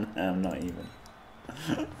going one there, I'm not even.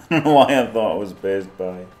 I don't know why I thought I was based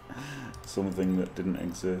by something that didn't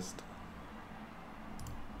exist.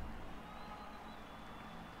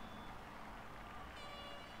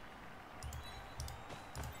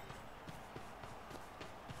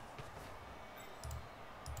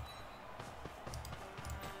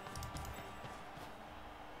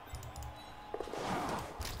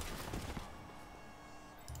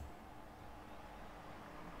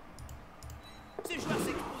 Ce joueur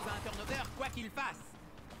s'expose à un turnover quoi qu'il fasse.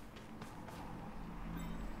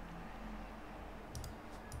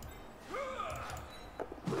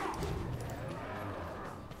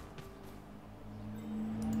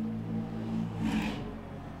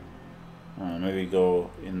 Maybe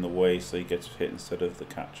go in the way so he gets hit instead of the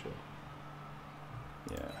catcher.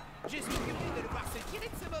 Yeah. Je suis curieux de le voir se tirer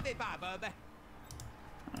de ce mauvais pas, Bob.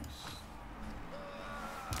 Nice.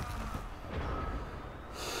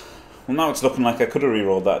 Well, now it's looking like I could have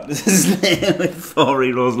rerolled that. This is with 4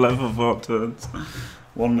 rerolls left for 4 turns.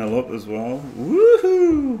 1-0 up as well.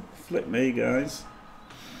 Woohoo! Flip me, guys.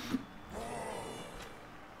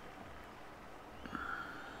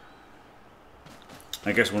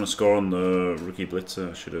 I guess I want to score on the rookie blitzer.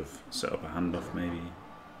 I should have set up a handoff maybe.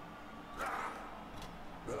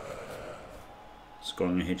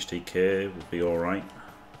 Scoring a HTK would be alright.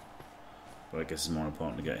 But I guess it's more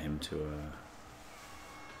important to get him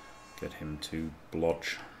to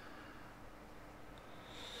blodge.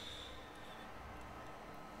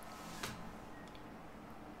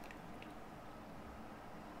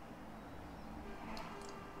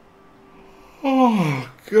 Oh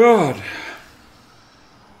God.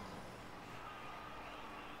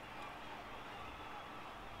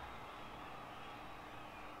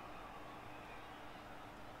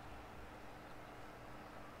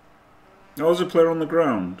 Oh, was a player on the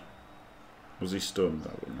ground? Was he stunned?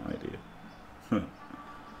 That was an idea.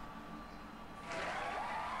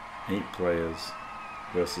 8 players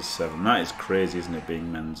versus 7. That is crazy, isn't it?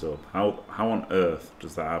 Being men's up. How on earth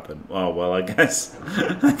does that happen? Oh well, I guess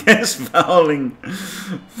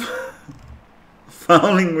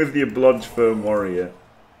fouling with your blodge firm warrior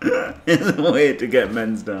is a way to get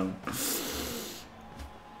men's down.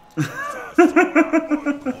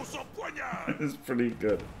 It's pretty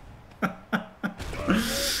good.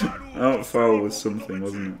 That foul was something,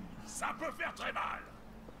 wasn't it?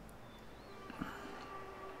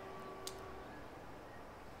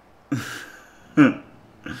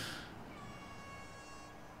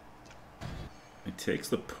 He takes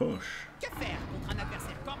the push. Que faire contre un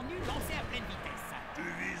adversaire cornu lancé à pleine vitesse? Tu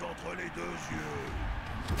vises entre les deux yeux.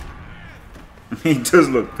 He does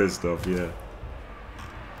look pissed off, yeah.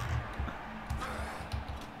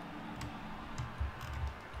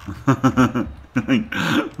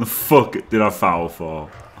 The fuck did I foul for?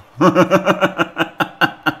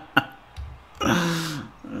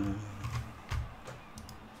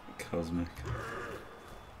 Cosmic.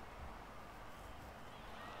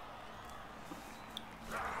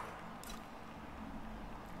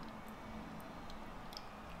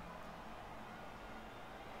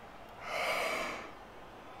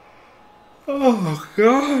 Oh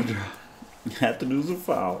God! You had to do the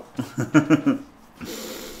foul.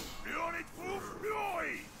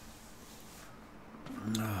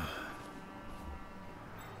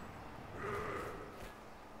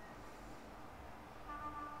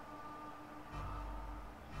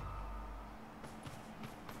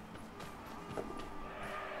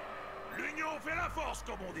 L'union fait la force,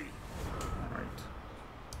 comme on dit. Right.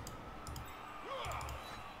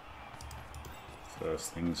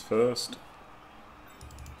 First things first.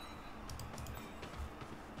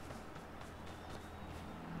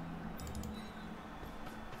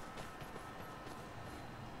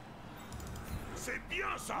 C'est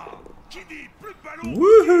bien ça. Qui dit plus de ballon?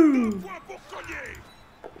 Wouhou! 2 points pour Cognier.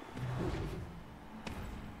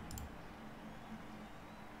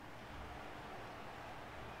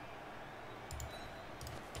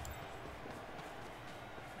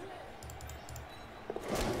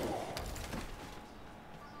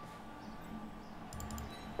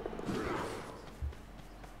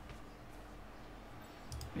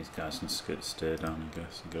 These guys can stay down, I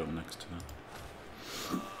guess, and get up next to him.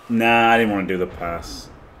 Nah, I didn't want to do the pass.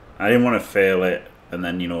 I didn't want to fail it and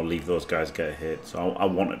then, you know, leave those guys get hit. So I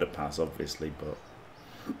wanted to pass, obviously, but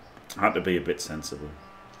I had to be a bit sensible.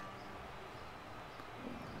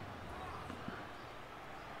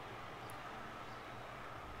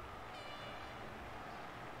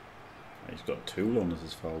 He's got 2 on as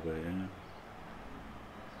his foul bait, yeah.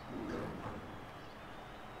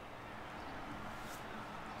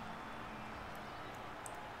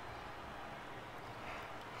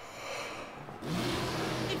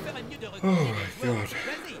 Oh my god.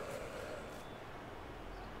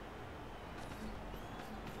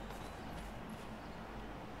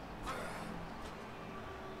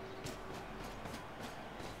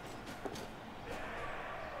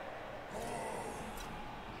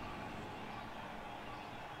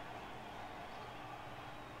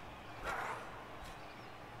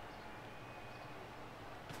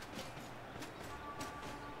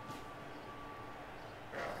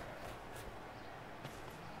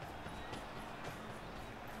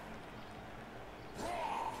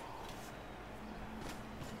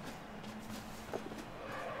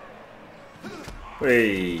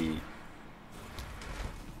 Hey.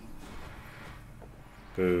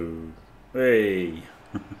 Boo. Hey.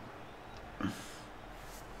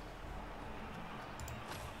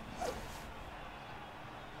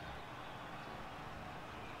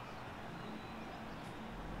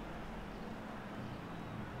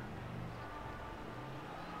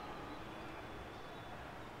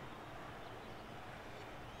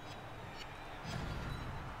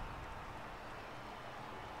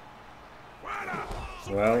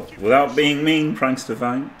 Well, without being mean, Prankster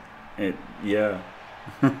Fang, yeah.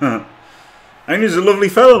 I mean, he's a lovely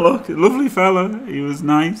fella, look. Lovely fella. He was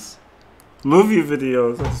nice. Love your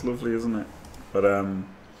videos. That's lovely, isn't it? But, and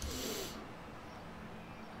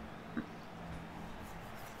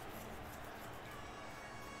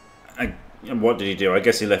what did he do? I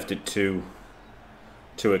guess he left it too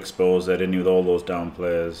exposed there, didn't he, with all those down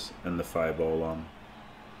players and the fireball on.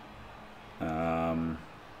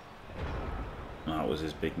 That was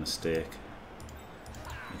his big mistake.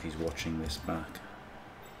 If he's watching this back.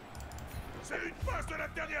 C'est une passe de la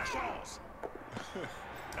dernière chance.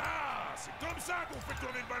 Ah, c'est comme ça qu'on fait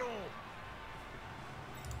tourner le ballon.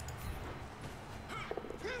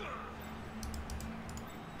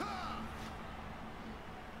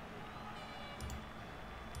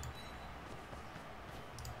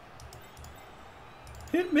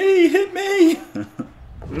 Hit me! Hit me!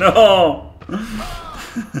 No!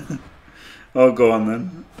 Oh, go on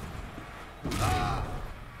then.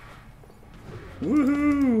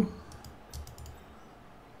 Woohoo!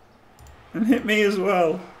 And hit me as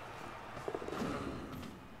well.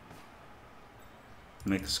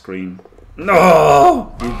 Make a screen.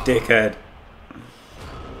 No! You dickhead.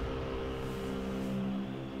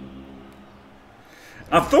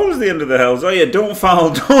 I thought it was the end of the Hells. Oh yeah, don't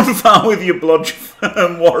foul with your blood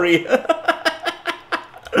warrior.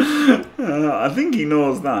 I think he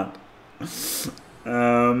knows that.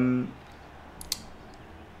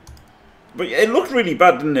 But it looked really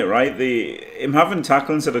bad, didn't it, right? Him having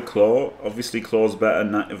tackle instead of claw. Obviously claw's better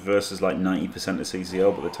versus like 90% of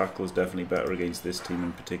CCL, but the tackle is definitely better against this team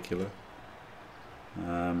in particular.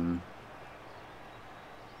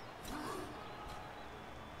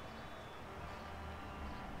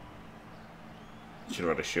 Should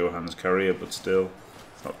have had a sure hands carrier, but still,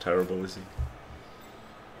 it's not terrible, is he?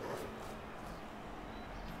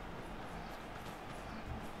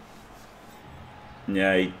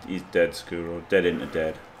 Yeah, he's dead, Skuro. Dead into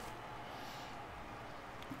dead.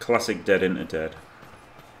 Classic dead into dead.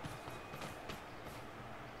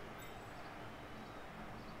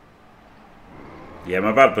 Yeah,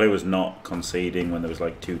 my bad play was not conceding when there was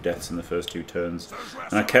like 2 deaths in the first 2 turns,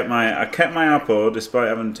 and I kept my Apo despite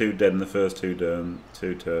having 2 dead in the first 2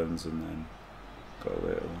 turns, and then got a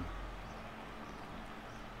little.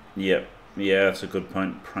 Yep, yeah, that's a good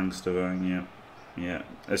point, Prankster Vang. Yeah. Yeah,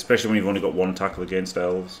 especially when you've only got 1 tackle against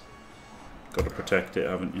elves. Got to protect it,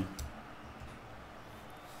 haven't you?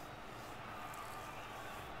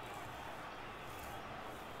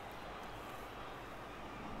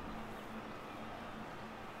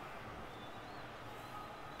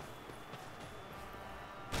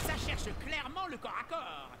 Ça cherche cherche clairement le corps à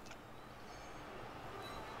corps.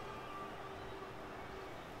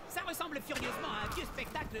 Ça ressemble furieusement à un vieux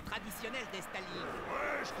spectacle traditionnel d'Estali.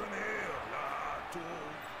 Ouais, je connais. La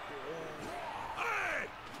taureau. Hey!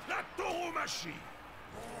 La tauromachie!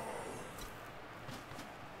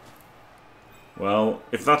 Well,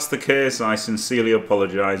 if that's the case, I sincerely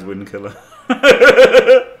apologise, Windkiller. Il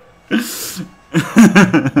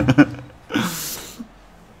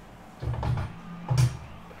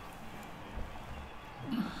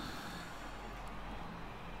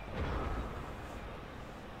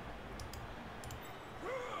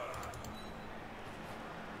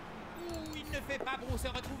ne fait pas bon se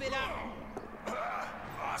retrouver là.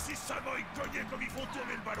 Ah, si seulement ils cognaient comme ils font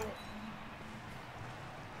tourner le ballon!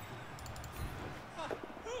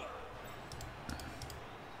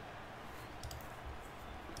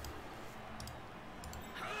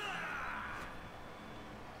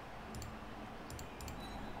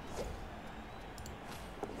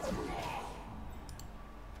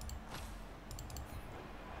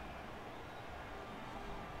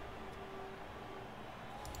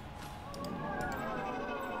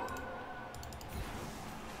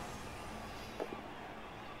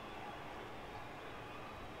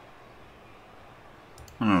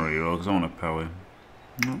 I don't really will, because I want to power him.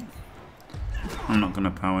 No. I'm not going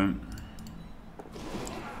to power him.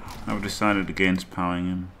 I've decided against powering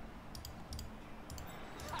him.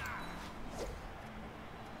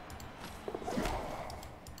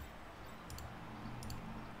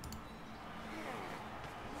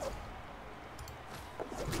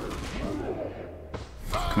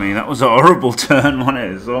 Fuck me, that was a horrible turn, wasn't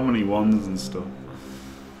it? So many ones and stuff.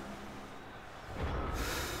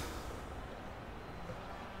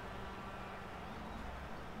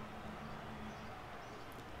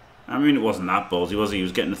 I mean, it wasn't that ballsy, was he? He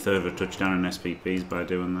was getting a third of a touchdown in SPPs by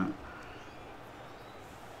doing that.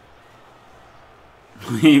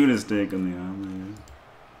 Even a stake on the arm, yeah.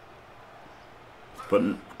 But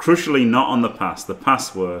crucially not on the pass. The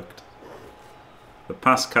pass worked. The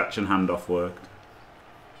pass, catch and handoff worked.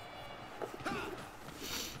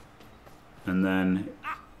 And then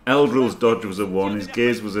Eldril's dodge was a 1, his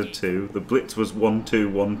gaze was a 2, the blitz was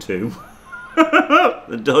 1-2-1-2.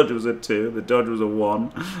 The dodge was a 2, the dodge was a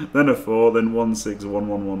 1, then a 4, then 1-6,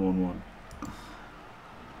 1-1-1-1-1.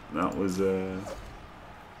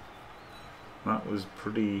 That was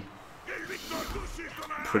pretty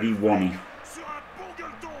one-y.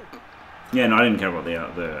 Yeah, no, I didn't care about the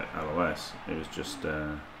LOS. It was just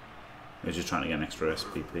trying to get an extra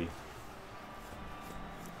SPP.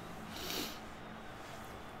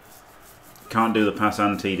 Can't do the pass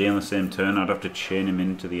and TD on the same turn. I'd have to chain him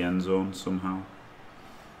into the end zone somehow.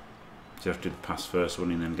 So you have to pass first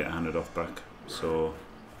one and then get handed off back. So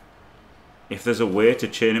if there's a way to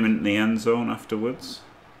chain him into the end zone afterwards,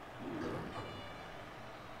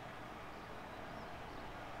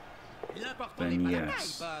 then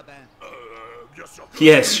yes.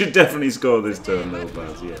 Yes, should definitely score this turn, Lil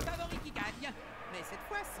Baz, yeah.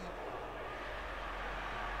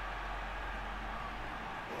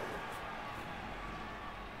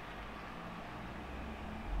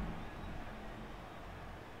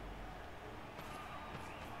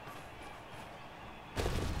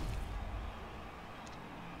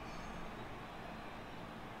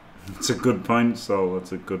 That's a good point, Sol.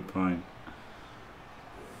 That's a good point.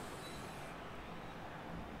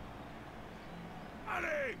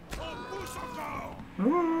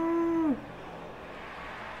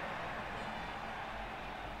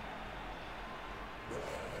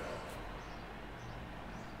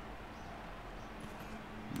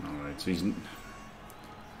 Alright, so he's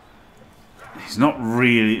not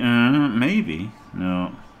really... maybe.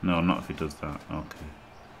 No, not if he does that. Okay.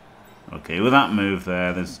 Okay, with that move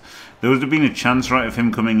there would have been a chance, right, of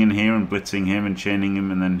him coming in here and blitzing him and chaining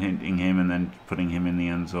him and then hitting him and then putting him in the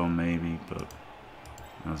end zone, maybe, but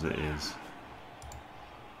as it is.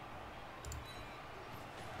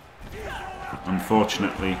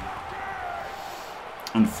 Unfortunately,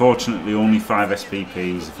 only 5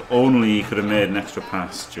 SPPs. If only he could have made an extra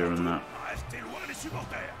pass during that.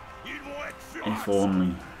 If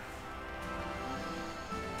only.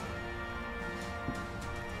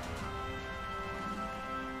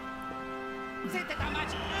 C'était un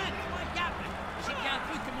match incroyable. J'ai bien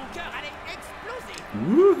cru que mon cœur allait exploser.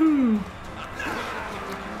 Woohoo!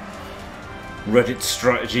 Reddit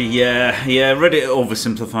strategy, yeah, Reddit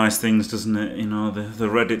oversimplifies things, doesn't it? You know, the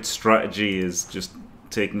Reddit strategy is just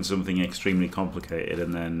taking something extremely complicated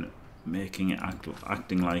and then making it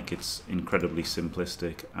acting like it's incredibly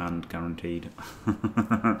simplistic and guaranteed.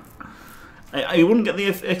 I wouldn't get the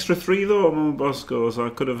extra 3 though on Bosco, so I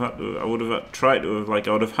would have tried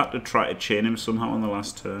to try to chain him somehow on the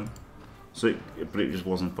last turn. So, but it just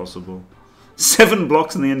wasn't possible. 7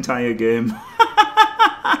 blocks in the entire game.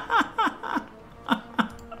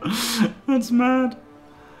 That's mad.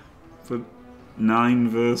 But 9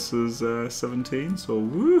 versus 17, so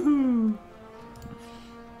woohoo!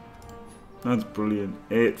 That's brilliant.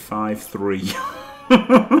 8-5-3.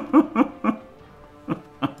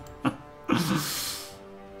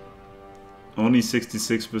 Only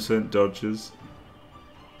 66% dodges,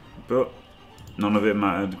 but none of it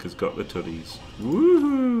mattered because got the tutties.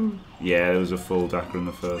 Woohoo! Yeah, there was a full Dakar in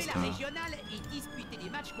the first half.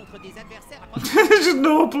 There's just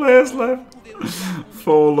no players left.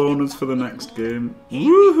 4 loners for the next game.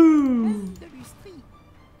 Woohoo!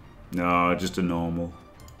 No, just a normal.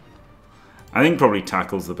 I think probably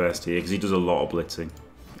tackle's the best here because he does a lot of blitzing.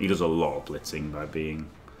 He does a lot of blitzing by being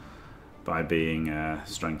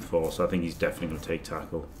strength 4, so I think he's definitely going to take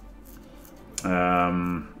tackle.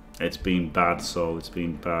 It's been bad, Sol. It's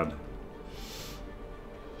been bad.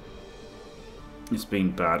 It's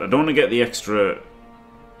been bad. I don't want to get the extra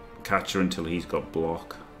catcher until he's got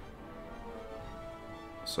block.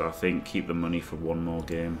 So I think keep the money for 1 more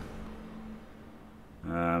game.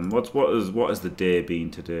 What has the day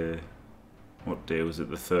been today? What day was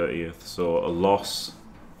it? The 30th. So a loss,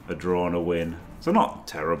 a draw, and a win. So not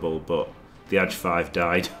terrible, but the Edge 5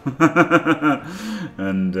 died.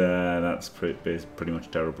 And that's pretty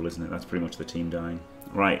much terrible, isn't it? That's pretty much the team dying.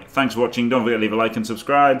 Right, thanks for watching. Don't forget to leave a like and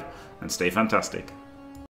subscribe, and stay fantastic.